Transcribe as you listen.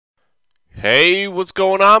Hey, what's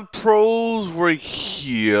going on, pros? We're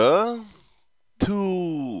here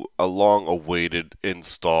to a long-awaited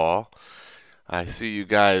install. I see you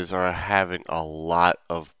guys are having a lot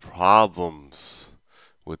of problems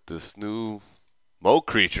with this new Mo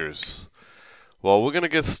creatures. Well, we're gonna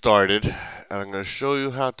get started, and I'm gonna show you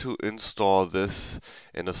how to install this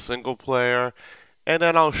in a single player, and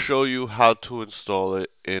then I'll show you how to install it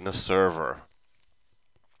in a server.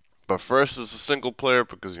 But first, it's a single player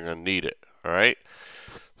because you're gonna need it. All right.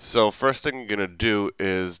 So first thing you're going to do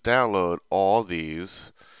is download all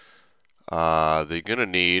these that you're going to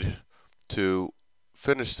need to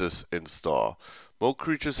finish this install. Mo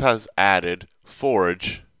Creatures has added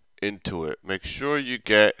Forge into it. Make sure you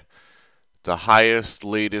get the highest,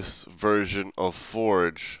 latest version of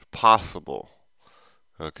Forge possible.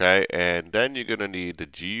 Okay, and then you're going to need the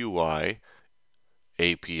GUI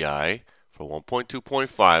API for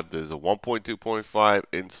 1.2.5. There's a 1.2.5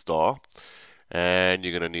 install. And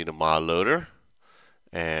you're going to need a mod loader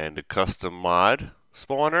and the custom mod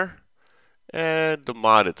spawner and the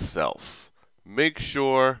mod itself. Make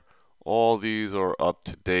sure all these are up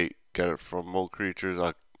to date. Get it from Mo Creatures.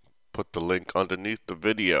 I'll put the link underneath the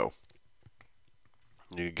video.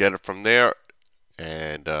 You can get it from there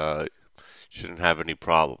and shouldn't have any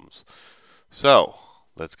problems. So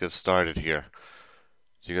let's get started here.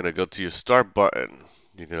 You're going to go to your start button.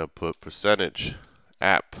 You're going to put percentage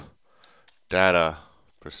app data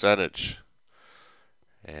percentage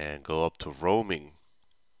and go up to roaming,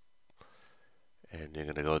 and you're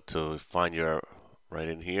gonna go to find your right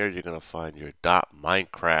in here you're gonna find your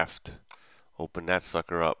 .minecraft. Open that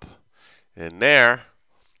sucker up, and there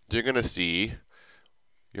you're gonna see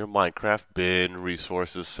your Minecraft bin,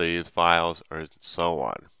 resources, saved files, or so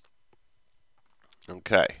on.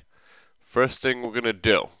 Okay, first thing we're gonna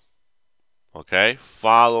do, okay,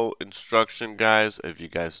 follow instruction, guys. If you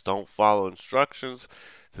guys don't follow instructions,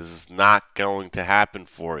 this is not going to happen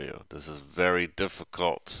for you. This is very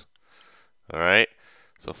difficult. Alright,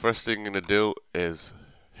 so first thing you're going to do is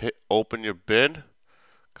hit open your bin,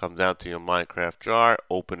 come down to your Minecraft jar,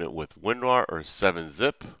 open it with WinRAR or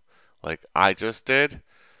 7-zip like I just did,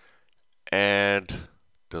 and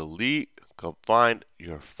delete. Go find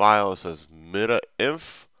your file. It says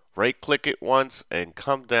meta-inf. Right click it once and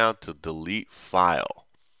come down to delete file.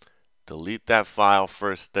 Delete that file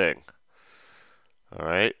first thing.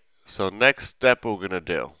 Alright, so next step we're going to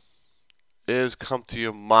do is come to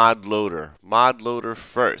your mod loader. Mod loader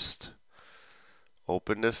first.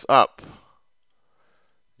 Open this up.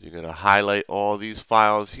 You're going to highlight all these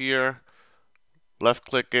files here. Left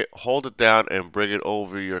click it, hold it down, and bring it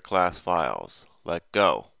over your class files. Let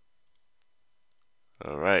go.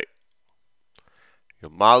 Alright. Your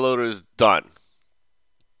mod loader is done.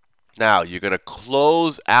 Now you're going to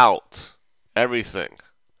close out everything.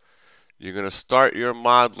 You're going to start your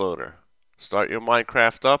mod loader. Start your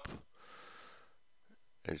Minecraft up.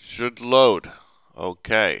 It should load.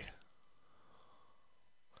 Okay.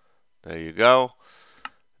 There you go.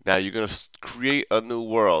 Now you're going to create a new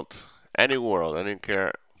world. Any world. I don't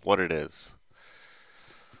care what it is.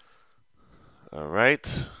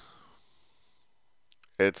 Alright.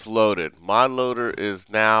 It's loaded. Mod loader is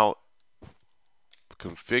now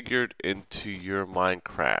configured into your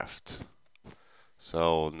Minecraft.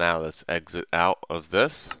 So now let's exit out of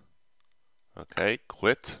this. Okay,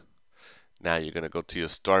 quit. Now you're going to go to your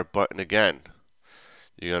start button again.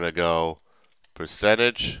 You're going to go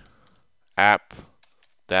percentage app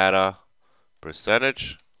data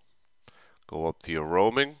percentage. Go up to your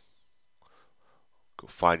roaming. Go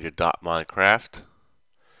find your .minecraft.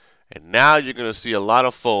 And now you're going to see a lot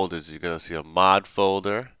of folders. You're going to see a mod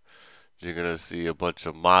folder. You're going to see a bunch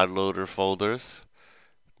of mod loader folders.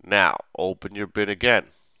 Now open your bin again.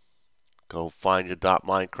 Go find your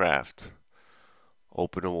 .minecraft.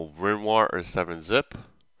 Open it with WinRAR or 7-zip.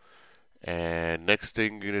 And next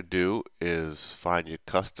thing you're going to do is find your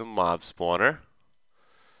custom mob spawner.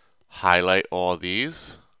 Highlight all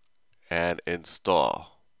these and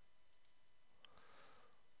install.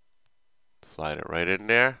 Slide it right in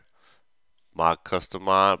there. Mod custom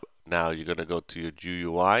mob. Now you're going to go to your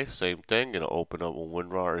GUI. Same thing. You're going to open up a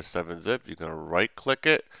WinRAR or 7-zip. You're going to right click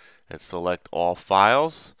it and select all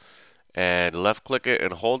files. And left click it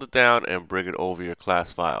and hold it down and bring it over your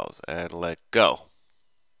class files and let go.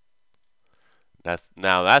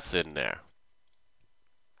 Now that's in there.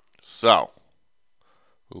 So,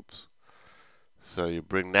 oops. So you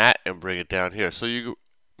bring that and bring it down here. So you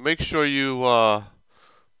make sure you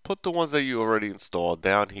put the ones that you already installed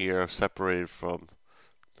down here, separated from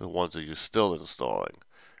the ones that you're still installing.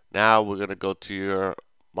 Now we're going to go to your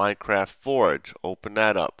Minecraft Forge. Open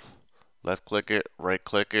that up. Left click it, right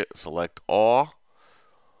click it, select all.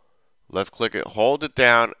 Left click it, hold it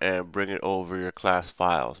down, and bring it over your class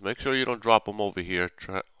files. Make sure you don't drop them over here.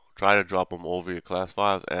 Try to drop them over your class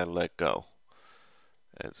files and let go.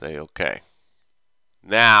 And say OK.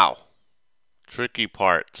 Now, tricky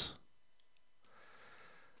part.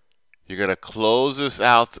 You're going to close this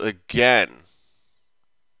out again.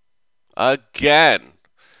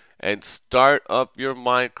 And start up your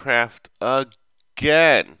Minecraft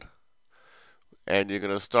again. And you're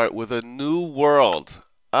going to start with a new world.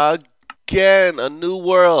 Again, a new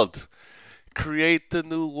world. Create the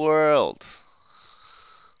new world.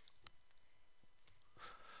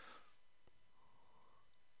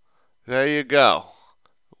 There you go.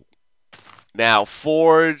 Now,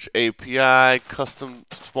 Forge, API, Custom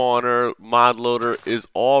Spawner, Mod Loader is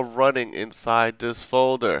all running inside this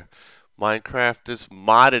folder. Minecraft is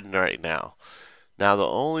modded right now. Now, the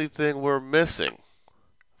only thing we're missing,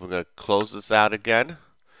 we're going to close this out again.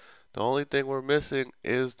 The only thing we're missing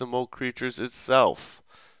is the Mo Creatures itself.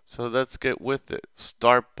 So let's get with it.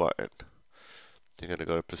 Start button. You're going to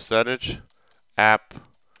go to percentage, app,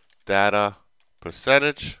 data,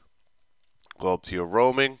 percentage. Go up to your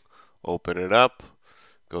roaming, open it up,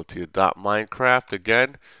 go to your .minecraft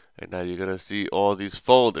again, and now you're going to see all these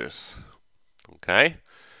folders. Okay?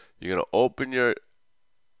 You're going to open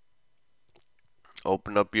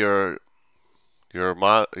up your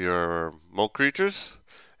Mo Creatures,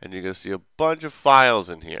 and you're going to see a bunch of files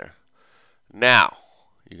in here. Now,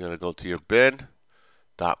 you're going to go to your bin,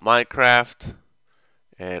 .minecraft,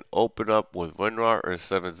 and open up with WinRAR or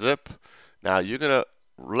 7-zip. Now, you're going to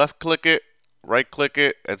left click it, right click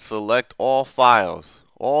it, and select all files.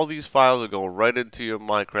 All these files are going right into your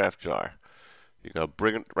Minecraft jar. You're going to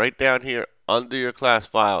bring it right down here under your class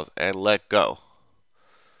files and let go.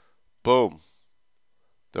 Boom.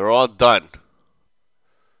 They're all done.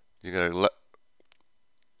 You're going to let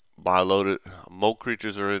Mo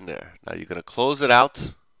Creatures are in there. Now you're going to close it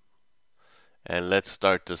out and let's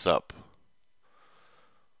start this up.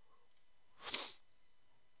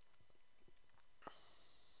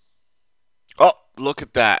 Oh, look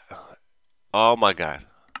at that. Oh my God.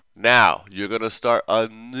 Now you're going to start a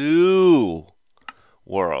new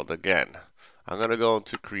world again. I'm going to go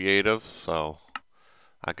into creative so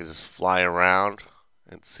I can just fly around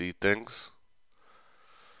and see things.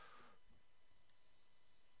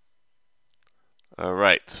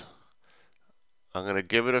 Alright. I'm going to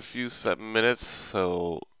give it a few minutes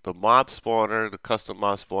so the mob spawner, the custom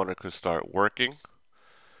mob spawner, could start working.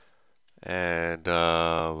 And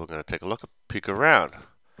we're going to take a look, peek around.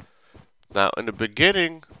 Now, in the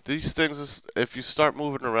beginning, these things, if you start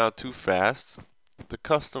moving around too fast,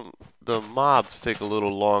 the mobs take a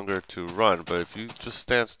little longer to run. But if you just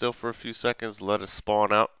stand still for a few seconds, let it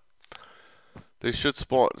spawn out, they should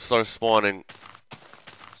start spawning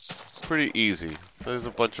pretty easy. There's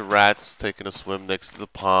a bunch of rats taking a swim next to the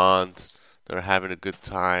pond. They're having a good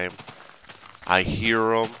time. I hear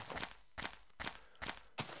them.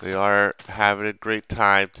 They are having a great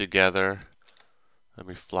time together. Let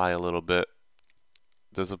me fly a little bit.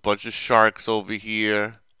 There's a bunch of sharks over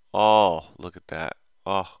here. Oh, look at that.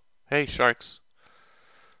 Oh, hey, sharks.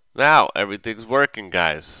 Now, everything's working,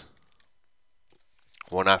 guys.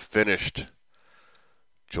 We're not finished.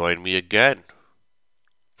 Join me again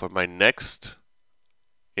for my next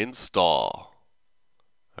install.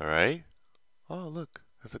 Alright? Oh, look.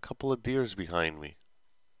 There's a couple of deers behind me.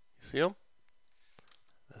 You see them?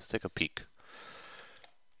 Let's take a peek.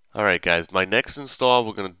 Alright guys, my next install,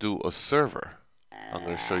 we're going to do a server. I'm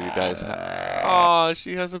going to show you guys how. Oh,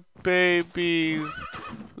 she has a babies.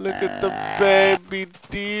 Look at the baby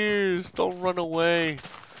deers. Don't run away.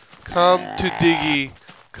 Come to Diggy.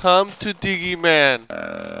 Come to Diggy, man.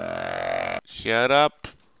 Shut up.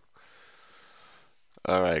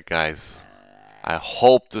 Alright guys. I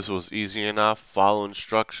hope this was easy enough. Follow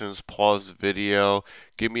instructions, pause the video,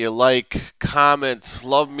 give me a like, comments,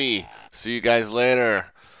 love me. See you guys later.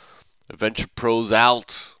 AdventurePros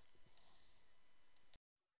out.